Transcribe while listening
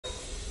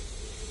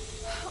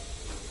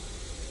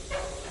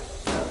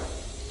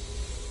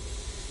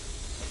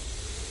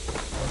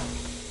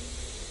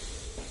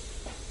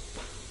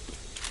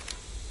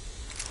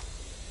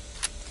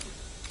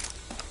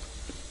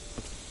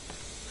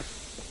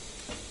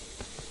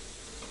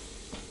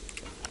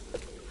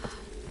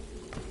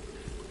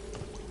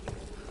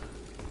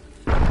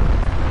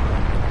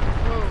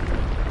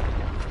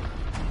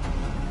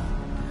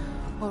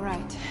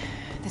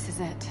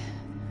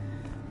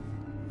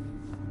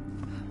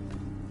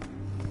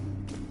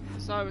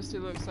obviously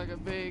looks like a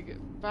big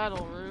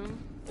battle room.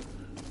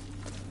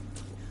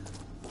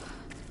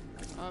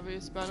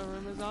 Obvious battle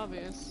room is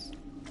obvious.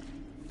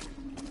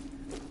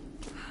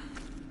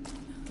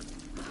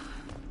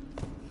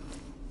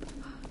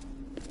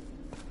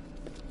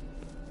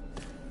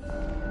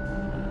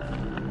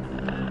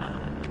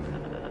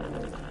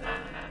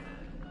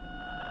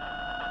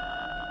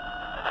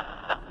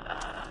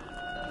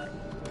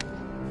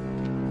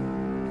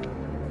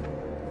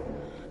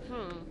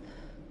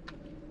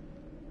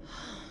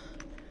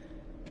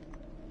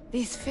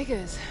 These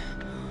figures,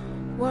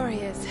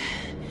 warriors,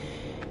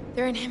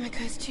 they're in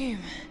Himiko's tomb.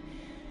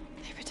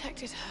 They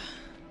protected her.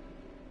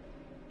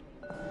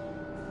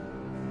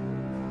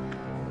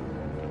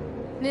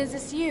 And is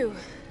this you?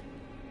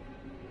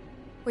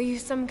 Were you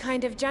some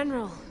kind of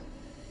general?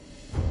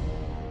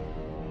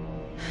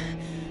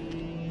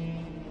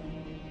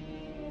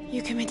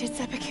 You committed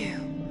seppuku.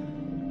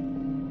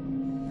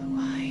 But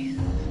why?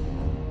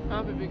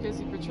 Probably because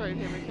he betrayed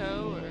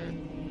Himiko, or...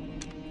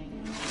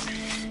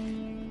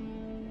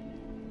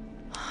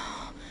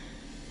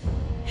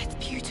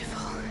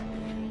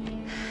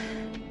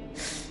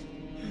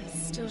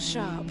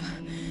 Sharp.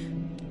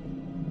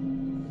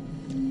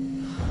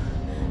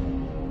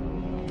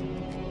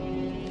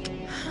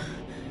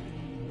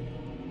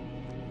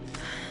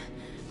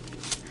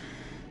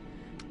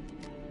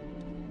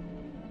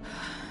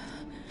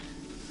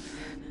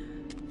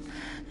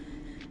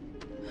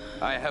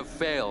 I have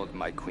failed,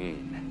 my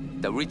queen.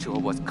 The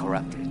ritual was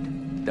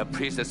corrupted. The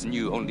priestess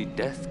knew only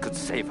death could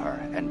save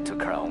her and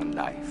took her own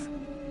life.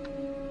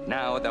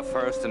 Now the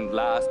first and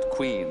last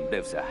queen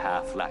lives a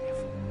half-life.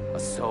 A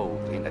soul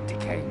in a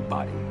decaying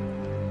body.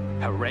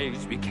 Her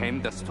rage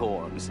became the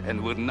storms and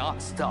will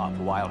not stop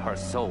while her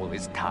soul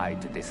is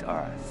tied to this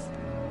earth.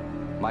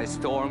 My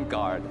storm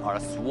guard are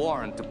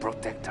sworn to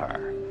protect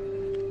her.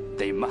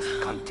 They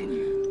must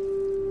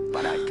continue,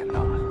 but I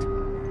cannot.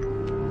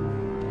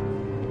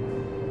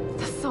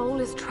 The soul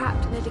is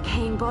trapped in a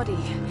decaying body.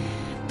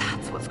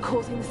 That's what's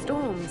causing the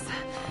storms.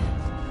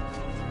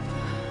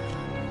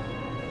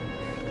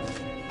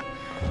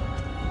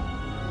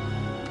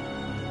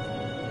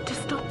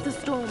 The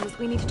storms,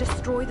 we need to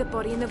destroy the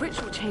body in the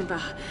ritual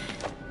chamber.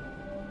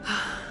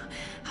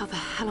 How the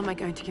hell am I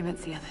going to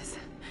convince the others?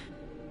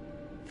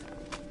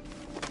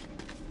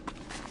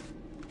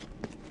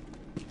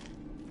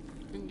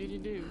 Indeed you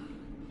do.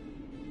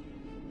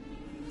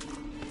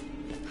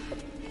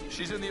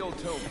 She's in the old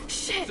tomb.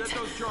 Shit! Set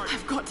those charges.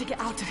 I've got to get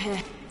out of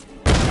here.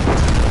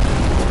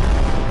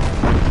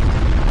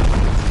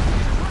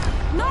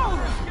 No!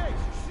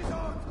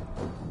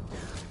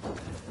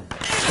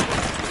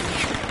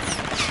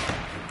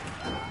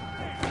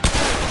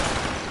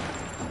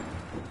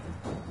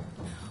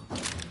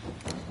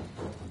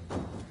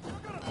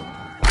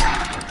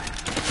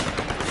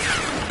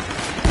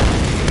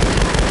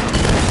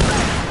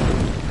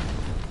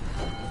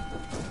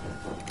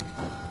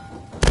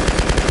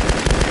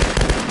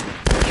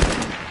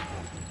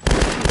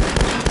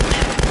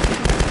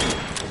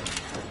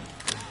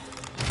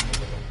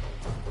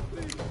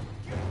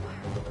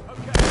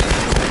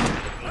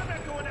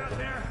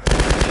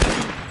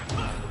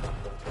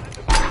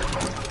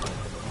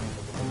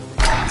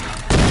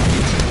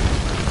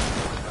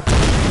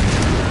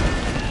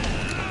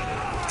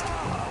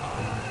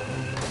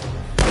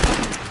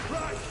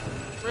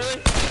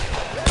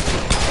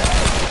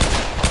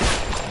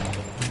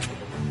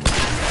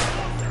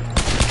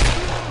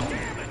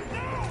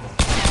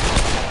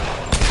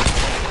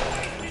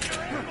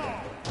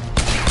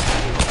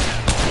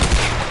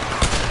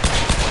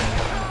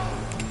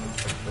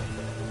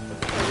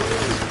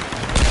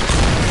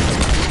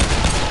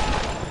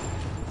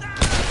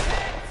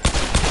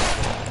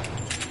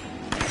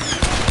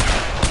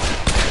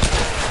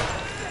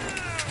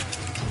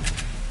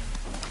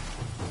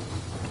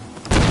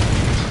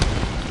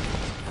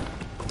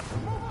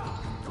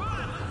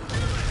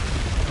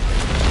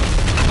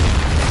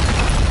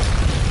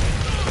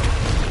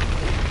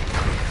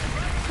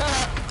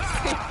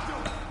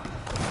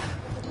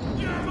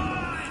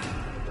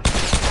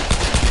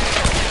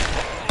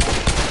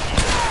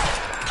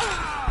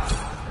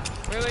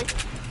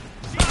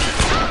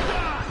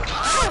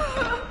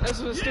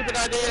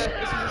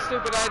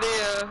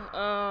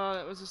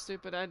 That was a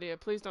stupid idea.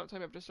 Please don't tell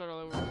me I have to start all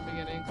over from the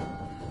beginning.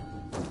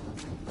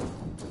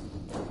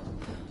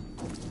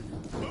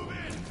 Move in!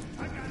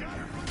 I got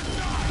her from the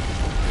side!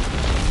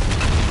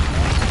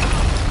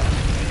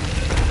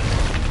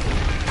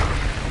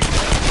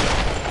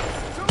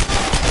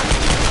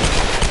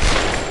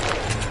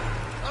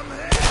 I'm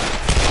hit!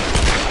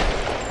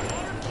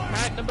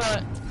 Right in the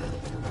butt.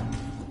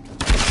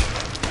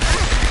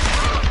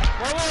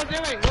 What was I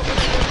doing? What was I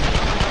doing?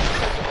 I'm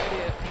such an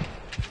idiot.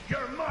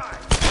 You're mine!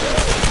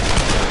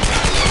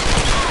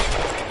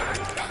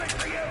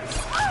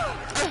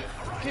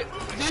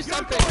 Do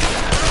something!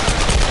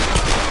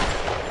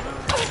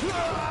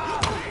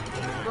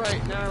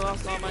 Right, now I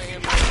lost all my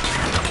ammo.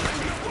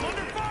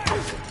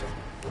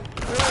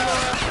 Really,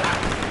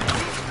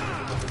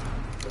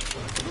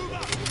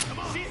 Laura?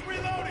 She's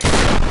reloading!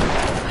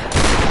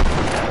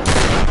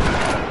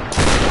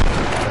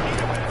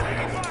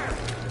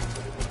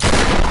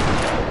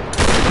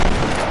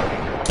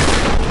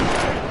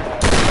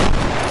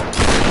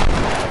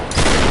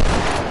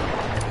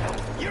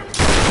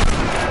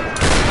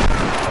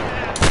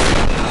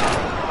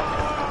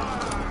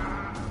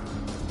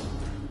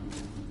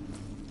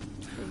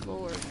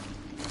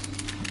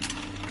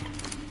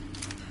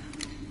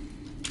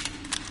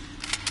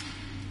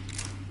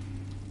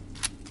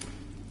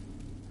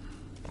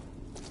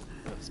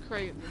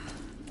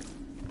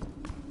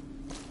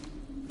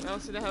 I don't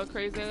see how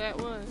crazy that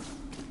was.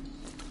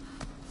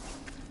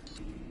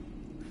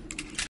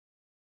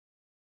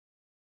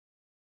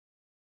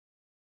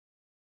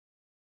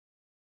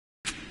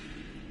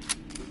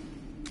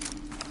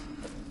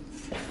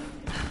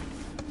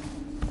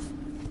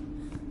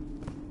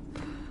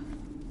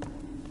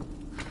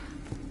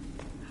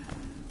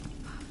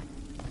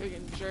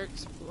 Friggin'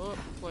 jerks blow up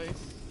the place.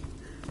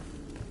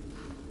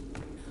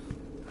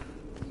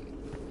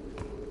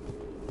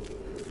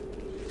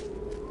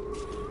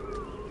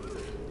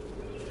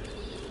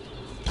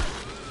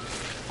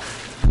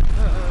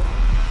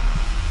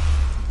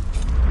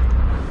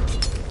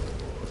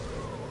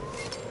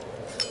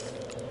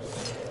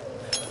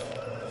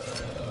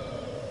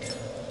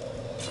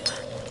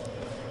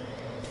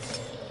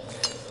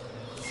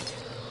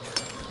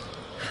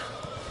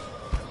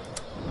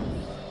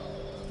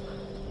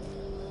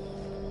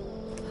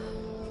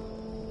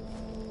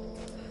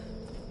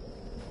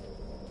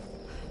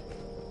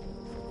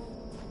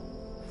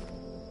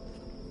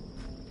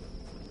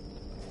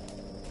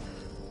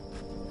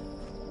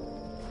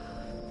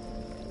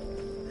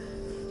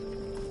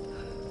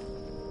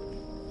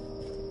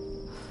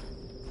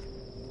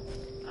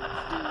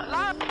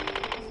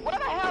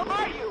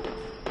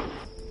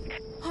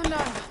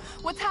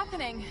 What's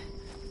happening?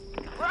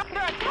 We're under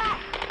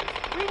attack!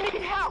 We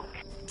need help!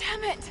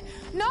 Damn it!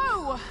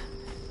 No!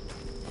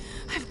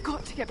 I've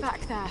got to get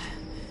back there.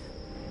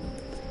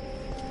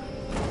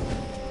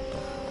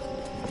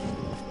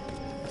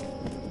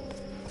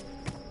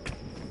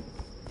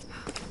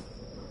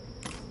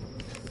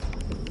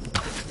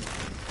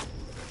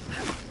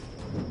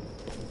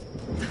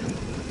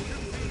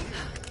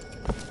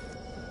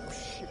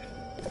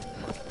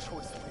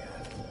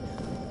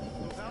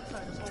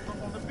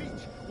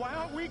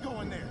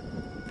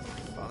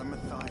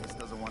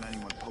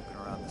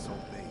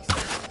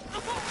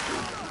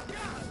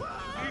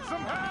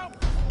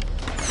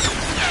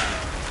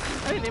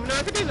 I didn't even know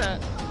I could do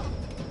that.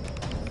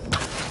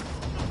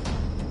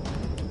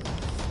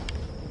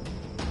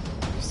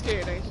 You're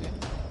scared, ain't you?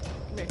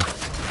 Come here.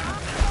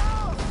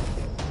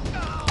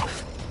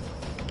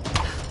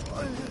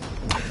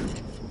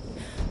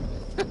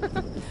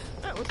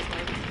 That was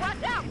funny.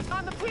 Watch out!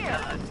 On the pier!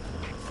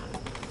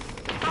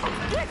 Oh,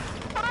 shit!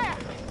 Fire!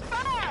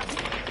 Fire!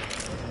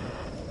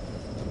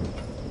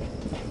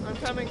 I'm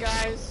coming,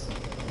 guys.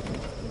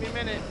 Give me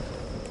a minute.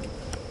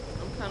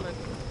 I'm coming.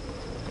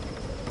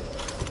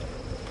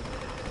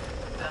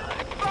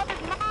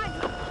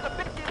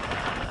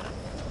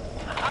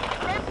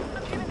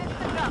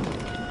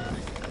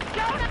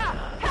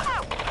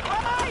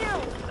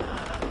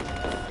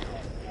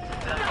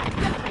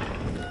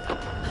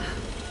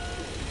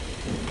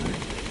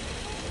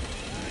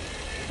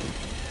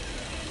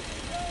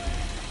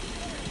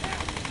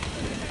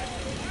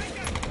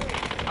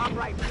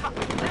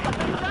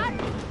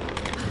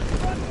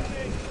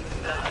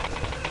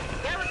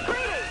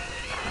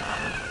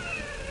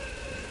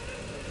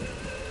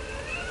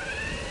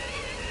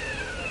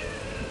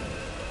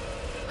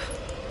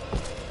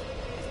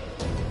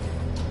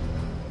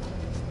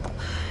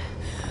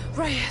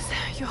 Reyes,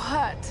 you're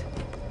hurt.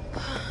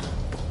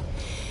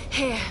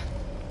 Here.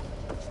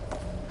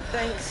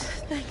 Thanks.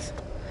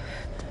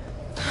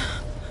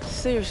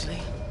 Seriously,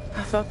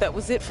 I thought that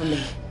was it for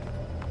me.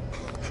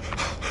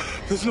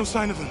 There's no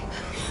sign of them.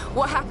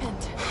 What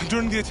happened?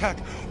 During the attack,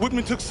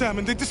 Whitman took Sam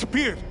and they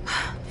disappeared.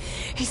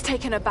 He's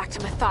taken her back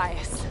to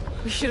Matthias.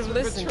 We should have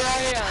listened.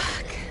 Betrayal.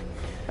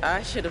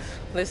 I should have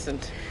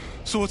listened.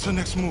 So what's our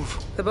next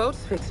move? The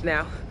boat's fixed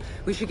now.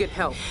 We should get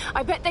help.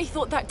 I bet they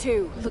thought that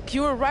too. Look,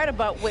 you were right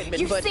about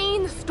Whitman, You've but...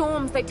 seen the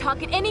storms. They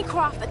target any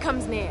craft that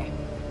comes near.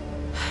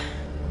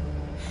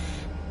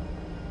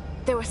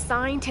 There were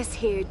scientists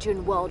here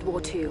during World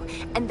War II,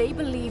 and they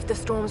believed the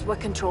storms were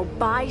controlled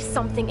by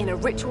something in a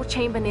ritual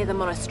chamber near the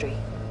monastery.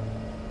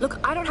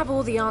 Look, I don't have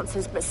all the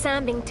answers, but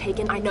Sam being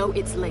taken, I know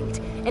it's linked.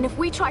 And if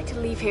we try to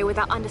leave here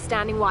without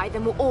understanding why,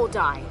 then we'll all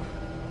die.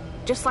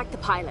 Just like the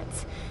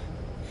pilots.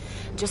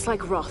 Just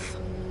like Roth.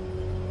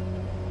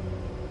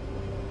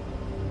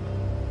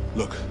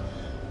 Look.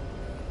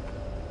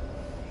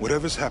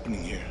 Whatever's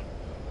happening here,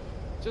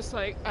 Just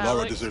like Lara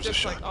Alex, deserves a just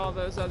shot. like all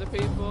those other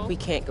people. We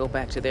can't go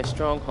back to their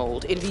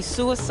stronghold. It'd be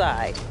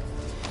suicide.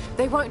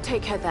 They won't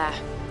take her there.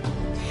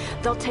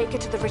 They'll take her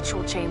to the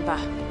ritual chamber.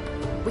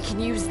 We can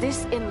use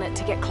this inlet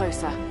to get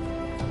closer.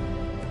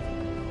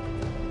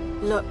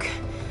 Look,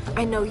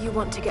 I know you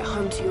want to get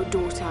home to your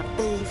daughter.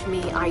 Believe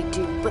me, I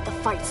do. But the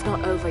fight's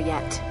not over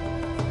yet.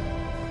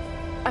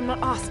 I'm not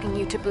asking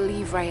you to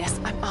believe, Reyes.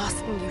 I'm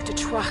asking you to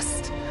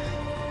trust.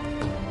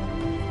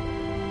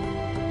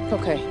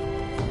 Okay.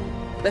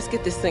 Let's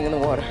get this thing in the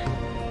water.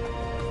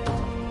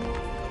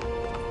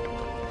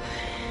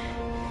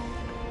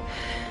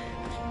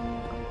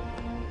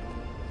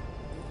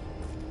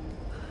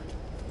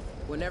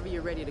 Whenever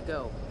you're ready to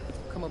go,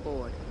 come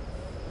aboard.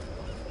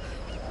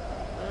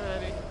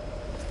 Alrighty.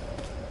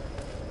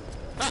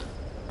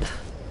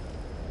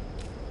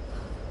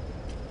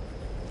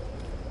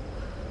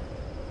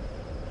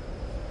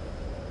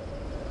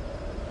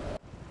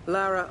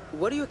 Lara,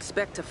 what do you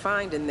expect to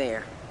find in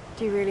there?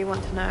 Do you really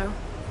want to know?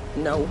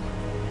 No,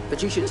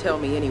 but you should tell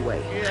me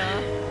anyway.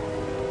 Yeah.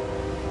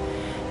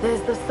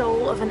 There's the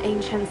soul of an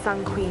ancient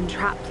Sun Queen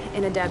trapped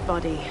in a dead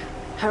body.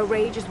 Her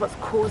rage is what's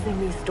causing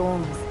these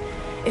storms.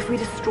 If we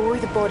destroy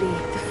the body,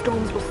 the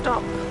storms will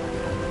stop.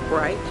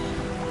 Right?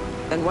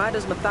 And why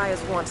does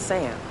Matthias want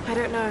Sam? I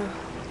don't know.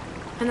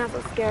 And that's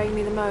what's scaring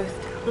me the most.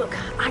 Look,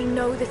 I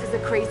know this is a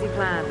crazy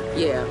plan.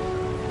 Yeah,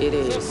 it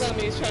is.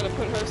 Sometimes he's trying to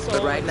put her soul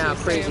But right now,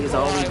 into crazy Sam's is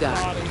all we alive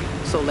got. body.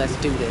 So let's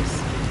do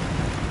this.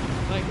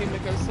 Like him to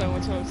go so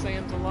into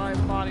Sam's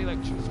alive body,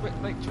 like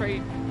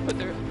trade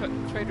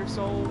her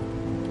soul,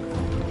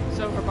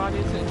 so her body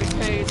is in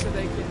decay, so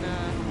they can,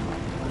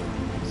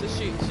 so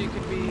she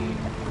can be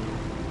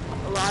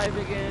alive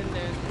again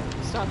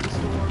and stop the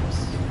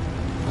storms.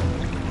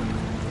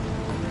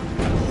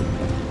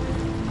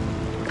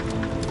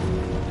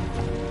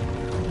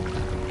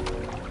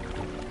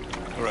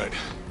 All right.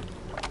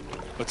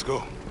 Let's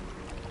go.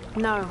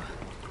 No.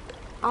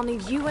 I'll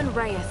need you and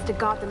Reyes to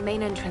guard the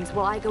main entrance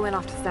while I go in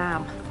after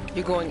Sam.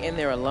 You're going in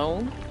there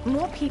alone?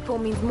 More people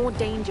means more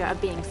danger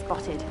of being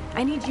spotted.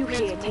 I need you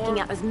here Means taking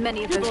more out as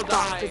many of those people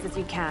die. bastards as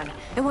you can.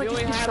 It won't We just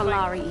be only have, like,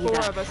 Solari 4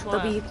 either. of us There'll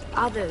be left.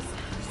 others.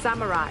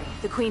 Samurai,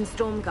 the Queen's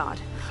Storm Guard.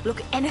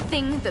 Look,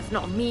 anything that's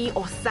not me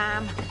or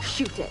Sam,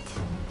 shoot it.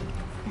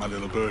 My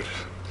little bird.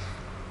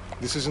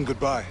 This isn't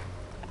goodbye.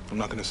 I'm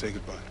not gonna say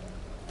goodbye.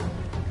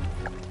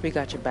 We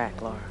got your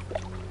back, Lara.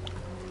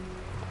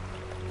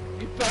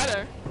 You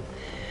better.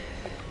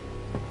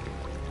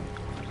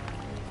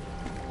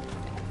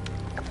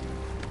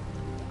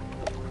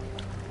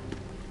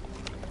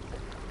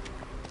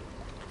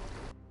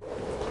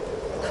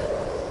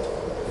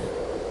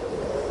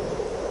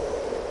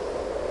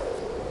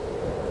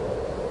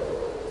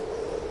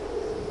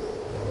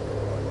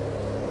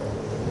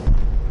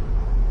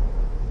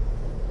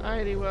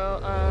 Alrighty,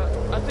 well,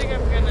 I think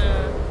I'm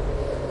gonna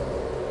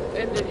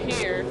end it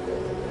here.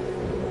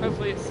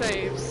 Hopefully it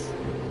saves.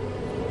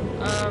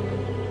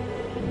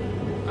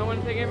 I want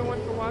to thank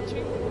everyone for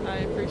watching. I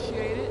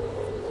appreciate it.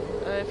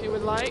 If you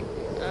would like,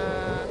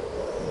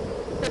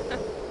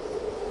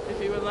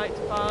 if you would like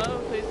to follow,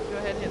 please go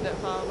ahead and hit that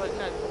follow button.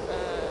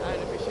 I'd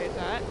appreciate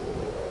that.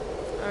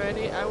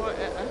 Alrighty, I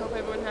hope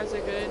everyone has a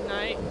good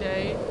night,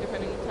 day,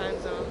 depending on the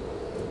time zone.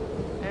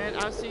 And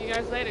I'll see you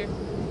guys later.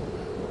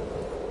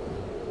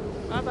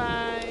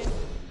 Bye-bye.